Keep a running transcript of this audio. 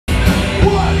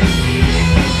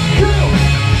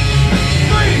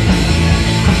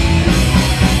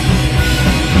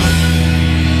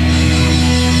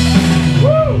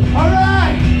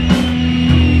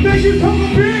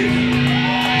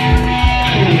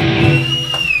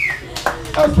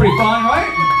pretty fun, right?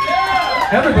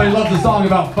 Yeah. Everybody loves a song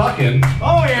about fucking.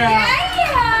 Oh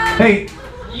yeah. Hey.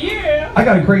 Yeah. I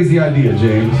got a crazy idea,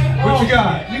 James. What you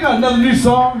got? You got another new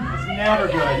song? It's never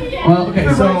good. Well,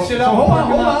 okay, so hold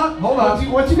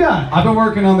on. What you got? I've been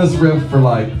working on this riff for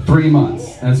like 3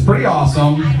 months, and it's pretty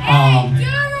awesome.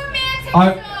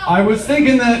 I was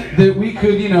thinking that we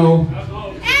could, you know,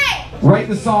 write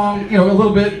the song, you know, a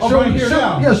little bit. Show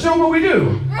them what we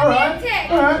do. All right,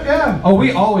 yeah. Oh,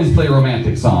 we always play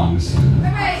romantic songs.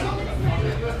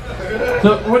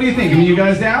 So, what do you think? Are you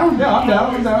guys down? Yeah, I'm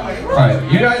down. All right,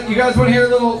 you guys want to hear a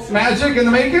little magic in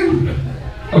the making?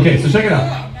 Okay, so check it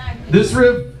out. This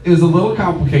riff is a little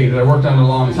complicated. I worked on it a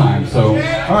long time, so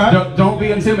don't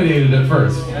be intimidated at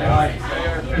first.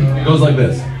 It goes like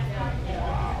this.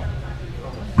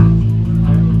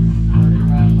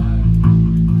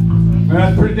 Man,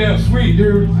 that's pretty damn sweet,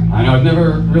 dude. I know, I've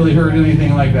never really heard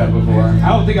anything like that before. I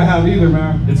don't think I have either,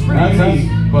 man. It's pretty neat,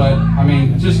 but I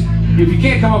mean, just if you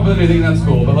can't come up with anything, that's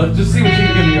cool. But let's just see what you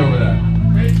can give me over that.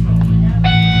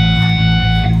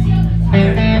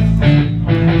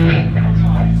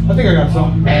 I think I got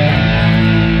something.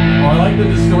 Oh, I like the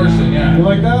distortion, yeah. You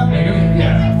like that?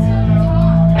 Yeah.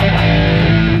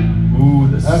 Ooh,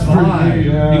 the slide. Pretty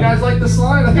neat, yeah. You guys like the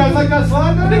slide? You guys like that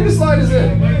slide, man? I think the slide is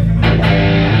it.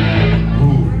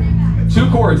 Ooh. 2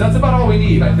 chords, that's about all we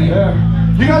need, I think. Yeah.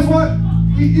 You guys want?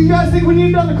 You guys think we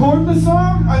need another chord in this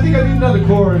song? I think I need another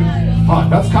chord. Fuck,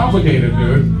 that's complicated,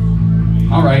 dude.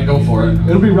 All right, go for it.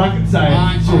 It'll be rocket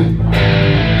science. Ooh.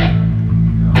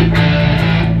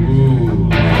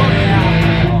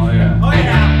 Oh yeah.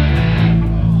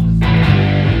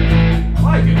 I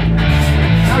like it.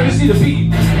 Now I just need a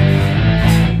beat.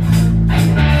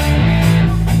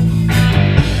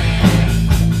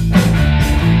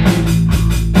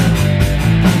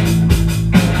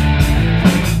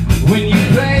 When you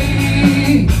play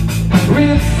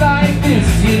riffs like this,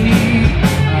 you need.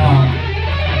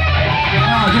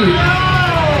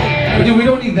 Dude, we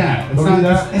don't need that. It's not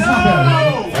that. It's not that.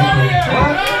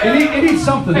 It needs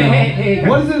something. Hey.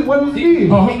 What is it? What does it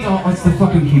need? Oh, it's the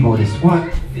fucking keyboardist.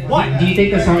 What? Do you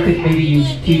think the song could maybe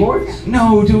use keyboards?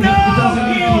 No, dude. It doesn't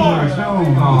need keyboards. No.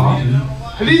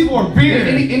 It needs more beer.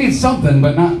 It needs something,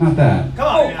 but not that. Come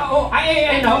on.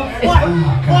 I know.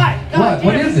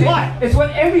 What is it? It's what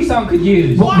every song could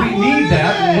use. Well, we need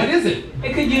that. What is it?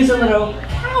 It could use a little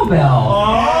cowbell.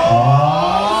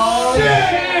 Oh,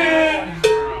 shit!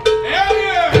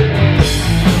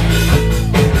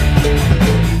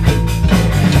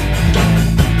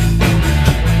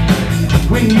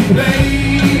 When you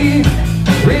play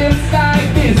riffs like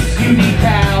this, you need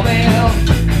cowbell.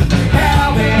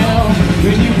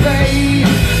 When you play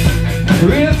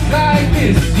riffs like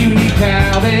this, you need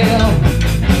cowbell.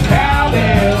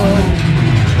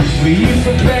 We used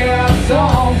to play our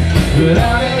song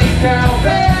without any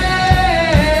cowbell.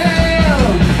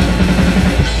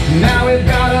 Now we've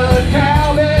got a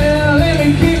cowbell and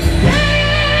we kick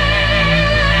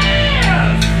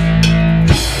ass.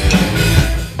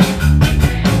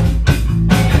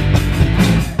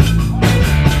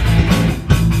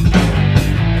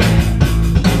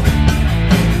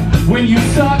 When you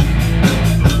suck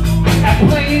at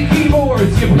playing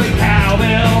keyboards, you play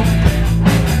cowbell.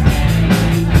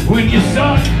 When you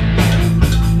suck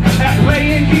at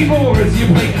playing keyboards, you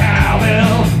play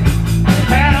cowbell.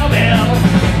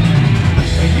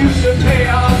 You should play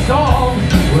our song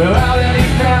without any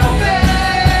cowbell.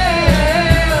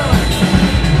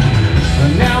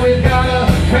 But now we've got a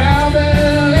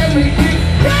cowbell and we kick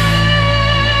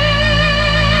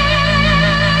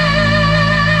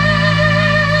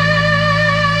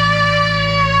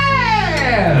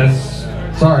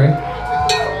ass. Sorry.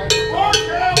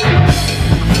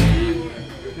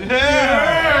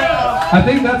 I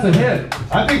think that's a hit.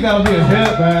 I think that'll be a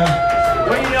hit, man.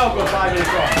 When you know, go buy this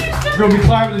song. It's gonna be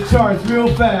climbing the charts real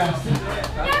fast.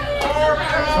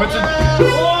 What's it?